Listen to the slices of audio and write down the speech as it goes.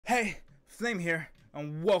Hey, Flame here,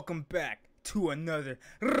 and welcome back to another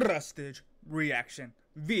RUSTAGE reaction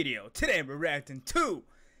video. Today we're reacting to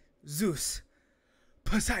ZEUS,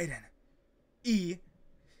 Poseidon,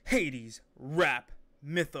 Hades, Rap,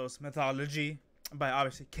 Mythos, Mythology, by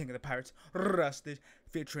obviously King of the Pirates, RUSTAGE,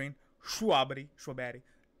 featuring Schwabity,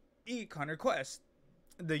 Connor Quest,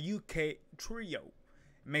 the UK trio.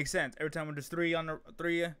 It makes sense. Every time there's three on the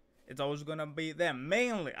three, it's always gonna be them.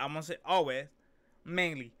 Mainly, I'm gonna say always.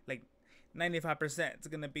 Mainly, like 95%, it's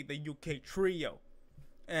gonna be the UK trio.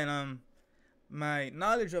 And my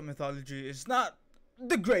knowledge of mythology is not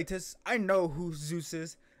the greatest. I know who Zeus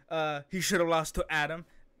is. He should have lost to Adam.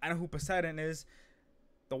 I know who Poseidon is,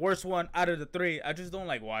 the worst one out of the three. I just don't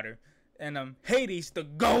like water. And Hades, the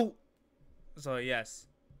GOAT. So yes,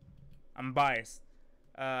 I'm biased.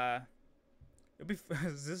 It'll be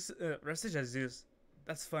Zeus, RUSTAGE as Zeus.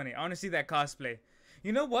 That's funny. I want to see that cosplay.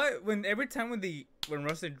 You know what? Every time when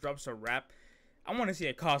RUSTAGE drops a rap, I want to see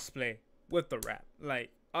a cosplay with the rap. Like,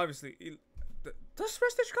 obviously, does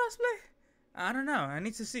RUSTAGE cosplay? I don't know. I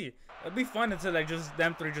need to see. It'd be fun until like just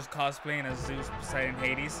them three just cosplaying as Zeus, Poseidon,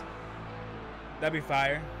 Hades. That'd be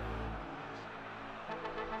fire.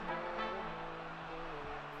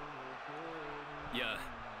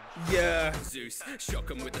 Yeah. Zeus,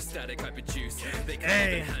 shock 'em with the static I produce. They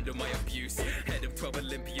can't even handle my abuse. Head of 12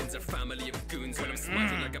 Olympians, a family of goons. When I'm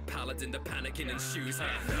smiling like a paladin, the panicking in shoes.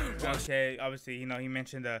 Okay, obviously, you know, he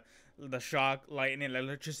mentioned the shock, lightning,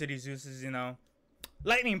 electricity. Zeus is, you know,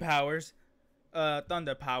 lightning powers,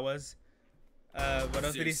 thunder powers. What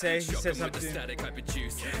else did he say? He said something. Static I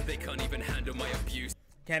produce. They can't even handle my abuse.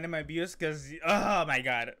 Can't my abuse? Because, oh my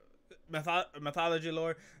god. Mythology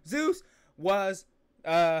lore. Zeus was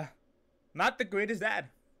not the greatest dad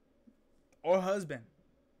or husband.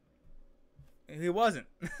 He wasn't.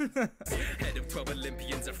 Head of 12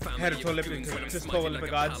 Olympians, a family Head of 12 Olympians, just 12 Olympic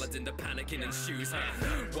gods. Paladin, the panicking in shoes.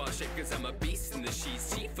 Wash it 'cause I'm a beast in the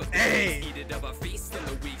sheets. Chief of the hey. Eated up a feast on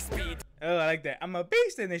the weak speed. Oh, I like that. I'm a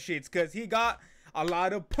beast in the sheets because he got a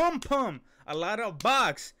lot of pum, a lot of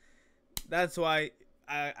box. That's why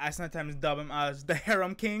I sometimes dub him as the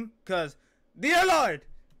harem king, because dear Lord,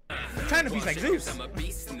 trying to be like Zeus. I'm a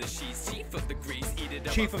beast in the sheets, chief of the Greeks,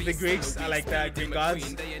 chief of the Greeks. I like that. Greek gods.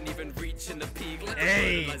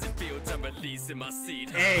 Hey,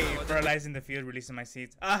 hey, fertilizing the field, releasing my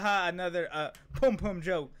seeds. Aha, another pum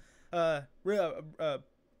joke.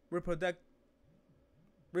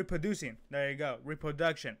 Reproducing. There you go.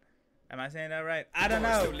 Reproduction. Am I saying that right? I don't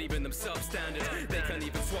know. Leaving them substandard. They can't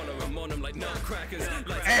even swallow them on them like nutcrackers.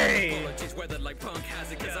 Like hey! Apologies, whether like punk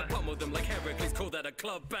has it, cause I pummel them like Heracles, call that a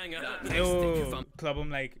club banger. Ooh, club them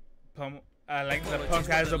like pummel. Like the punk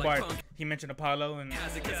has a bar. He mentioned Apollo and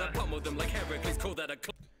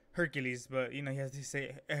Hercules, but you know he has to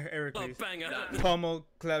say Heracles. Pummel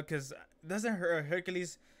club, cause doesn't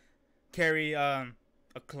Hercules carry a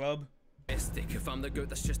club? If I'm the goat,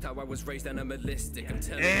 that's just how I was raised, animalistic. I'm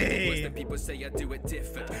telling you worse than people say, I do it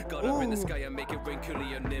different. Got up in the sky, I make it rain,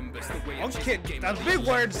 Nimbus. The way okay, that's big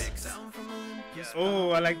words.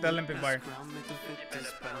 Oh, I like the Olympic bar.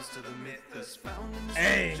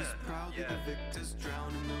 Hey.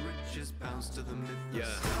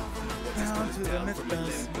 Down to the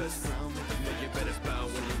Mythos.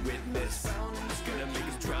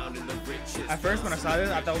 At first, when I saw this,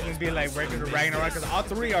 I thought it was gonna be like regular Ragnarok, because all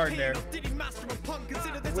three are in there.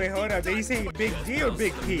 Wait, hold up. Did he say Big D or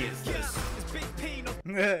Big P?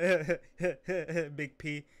 Big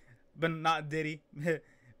P, but not Diddy.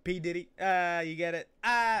 P Diddy. You get it.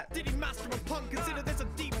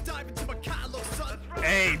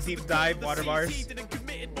 Hey, deep dive, water bars.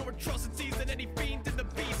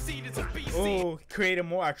 Oh, created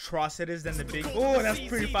more atrocities than the big. Oh, that's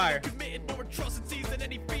pretty fire.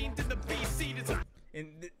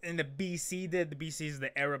 In the BC, the BC is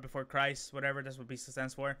the era before Christ, whatever that's what BC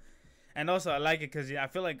stands for. And also I like it because I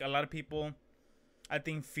feel like a lot of people, I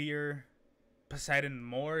think, fear Poseidon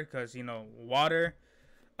more because, you know, water.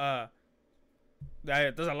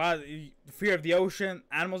 There's a lot of fear of the ocean,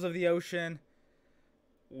 animals of the ocean,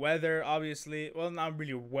 weather, obviously. Well, not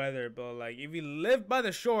really weather, but like if you live by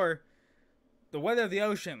the shore, the weather of the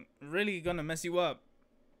ocean really gonna mess you up.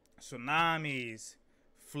 Tsunamis,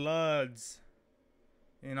 floods.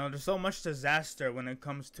 You know, there's so much disaster when it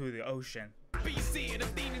comes to the ocean. BC and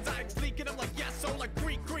Athenians, I leaking, I'm like, yes, so like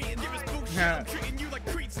Greek, and you're bullshit. I'm treating you like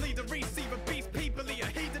Crete's lead to receive a beast, people, a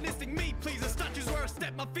hedonistic me, please. The statues where I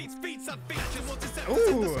step my feet, I features. Once it's ever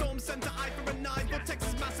the storm center, I for a 9, but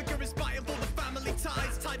Texas massacre inspired all the family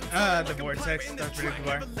ties. The vortex, that's pretty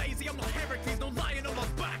cool. I'm not Heracles, no lying on my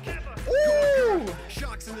back. Ooh!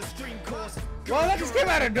 Sharks in the stream course. Well, that just came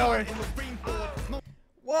out of nowhere.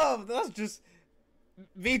 Whoa, that was just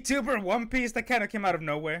VTuber One Piece. That kind of came out of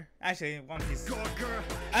nowhere. Actually, One Piece.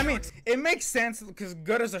 I mean, it makes sense because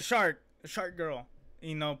good as a shark girl.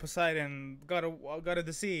 You know, Poseidon, god of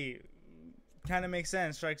the sea. Kind of makes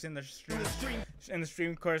sense. Sharks in the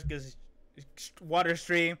stream, of course, because water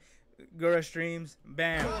stream, Gura streams,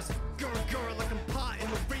 bam.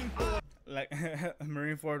 Like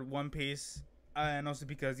Marineford, One Piece, and also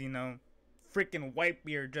because, you know, freaking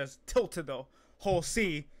Whitebeard just tilted the whole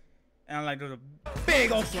sea, and like there's a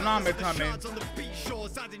big old tsunami coming.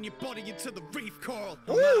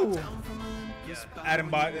 Ooh! Adding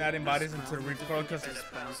bodies into the reef coral, because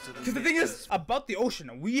the thing is about the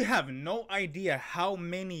ocean, we have no idea how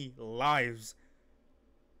many lives,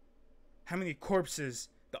 how many corpses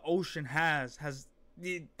the ocean has. That's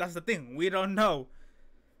the thing, we don't know.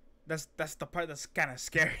 That's the part that's kind of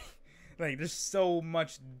scary. Like, there's so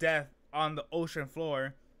much death on the ocean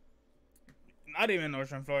floor. Not even the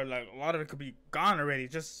ocean floor, like a lot of it could be gone already.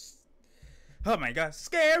 Just, oh my god,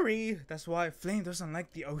 scary. That's why Flame doesn't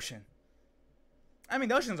like the ocean. I mean,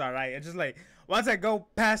 the ocean's alright. It's just like, once I go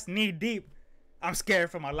past knee deep, I'm scared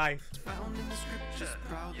for my life. Found in the scriptures,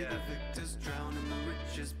 proudly the victors drown in the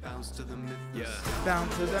riches, bounce to the mythos. Down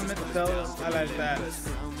to the mythos. I like that.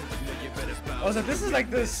 Also, this is like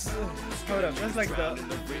this. Hold up, that's like the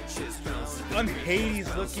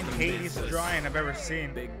un-Hades looking Hades drawing I've ever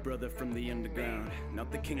seen. Big brother from the underground,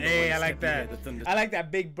 not the king. Hey, I like that. I like that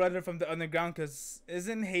big brother from the underground, because is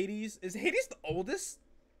Hades the oldest?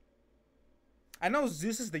 I know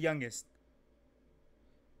Zeus is the youngest.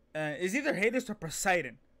 Is either Hades or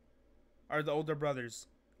Poseidon are the older brothers.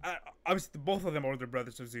 Obviously, both of them are older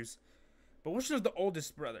brothers of Zeus. But which is the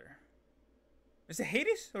oldest brother? Is it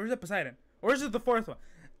Hades or is it Poseidon? Or is it the fourth one?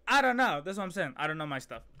 I don't know. That's what I'm saying. I don't know my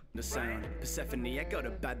stuff. The sound, Persephone, I got a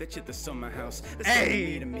bad bitch at the summer house.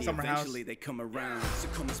 Hey, summer house. Eventually they come around. So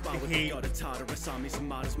come and spy with the god of Tartarus. Armies and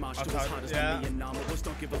martyrs march to as hard as me and Armors.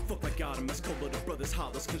 Don't give a fuck like Artemis. Cold blooded brothers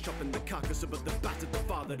heartless. Can shop in the carcass but the battered the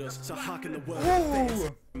father does. So hearken the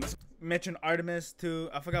word. Mention Artemis too.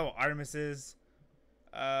 I forgot what Artemis is.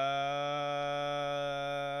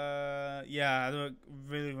 Yeah, I don't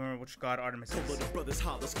really remember which god Artemis is. Cold blooded brothers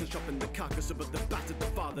heartless. Can shop in the carcass but the battered the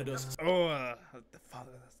father does. Oh, the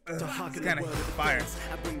father does. It's kind of fire.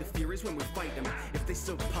 I bring the furies when we fight them. If they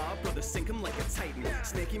so par, brother, sink them like a titan.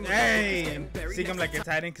 Hey, sink them like a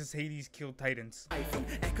titan, because Hades killed titans. Echo,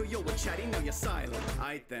 yo, we're chatting, now you're silent.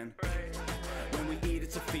 Aight then. When we eat,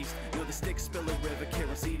 it's a feast. Know the sticks spill a river,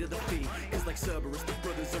 kerosene to the feet. It's like Cerberus, the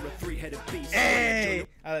brothers are a three-headed beast. Hey,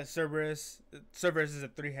 I like Cerberus. Cerberus is a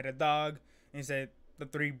three-headed dog. And he said the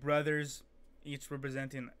three brothers, each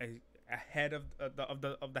representing a head of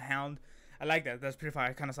the hound. I like that. That's pretty fire.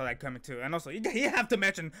 I kind of saw that coming too. And also, you have to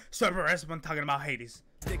mention Cerberus when talking about Hades.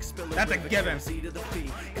 That's a given. Sure.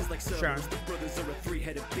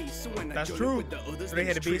 That's true.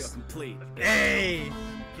 Three-headed beast. Hey.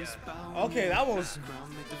 Okay, that was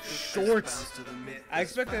short. I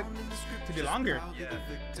expected it to be longer.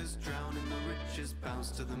 To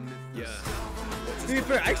be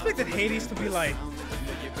fair, I expected Hades to be like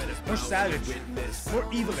more savage, more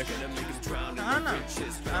evilish. I don't know. I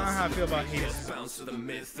don't know how I feel about Hades.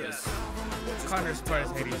 Connor's part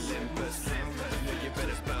is Hades.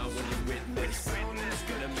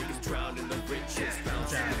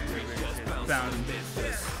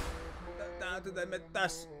 Down to the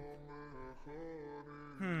mythos.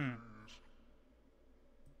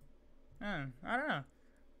 I don't know.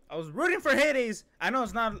 I was rooting for Hades. I know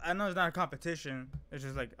it's not a competition. It's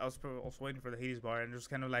just like I was waiting for the Hades bar, and just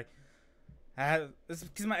kind of like this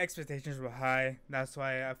because my expectations were high. That's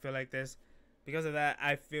why I feel like this. Because of that,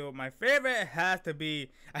 I feel my favorite has to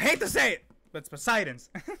be. I hate to say it, but it's Poseidon's.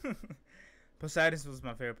 Poseidon's was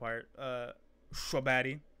my favorite part.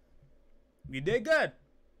 Shwabadi, you did good.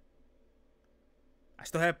 I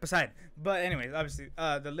still have Poseidon, but anyways, obviously,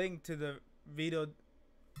 the link to the video.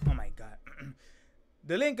 Oh my god.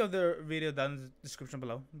 The link of the video down in the description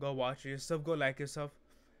below. Go watch it yourself. Go like yourself.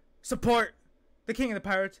 Support the King of the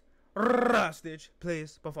Pirates, Rustage,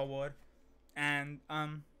 please, por favor. And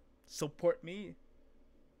support me.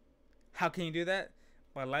 How can you do that?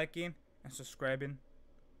 By liking and subscribing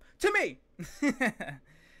to me.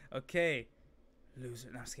 Okay, loser.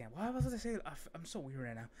 No, I'm scared. What was I say? I'm so weird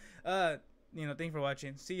right now. You know, thank you for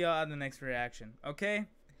watching. See y'all on the next reaction. Okay,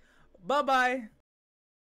 bye bye.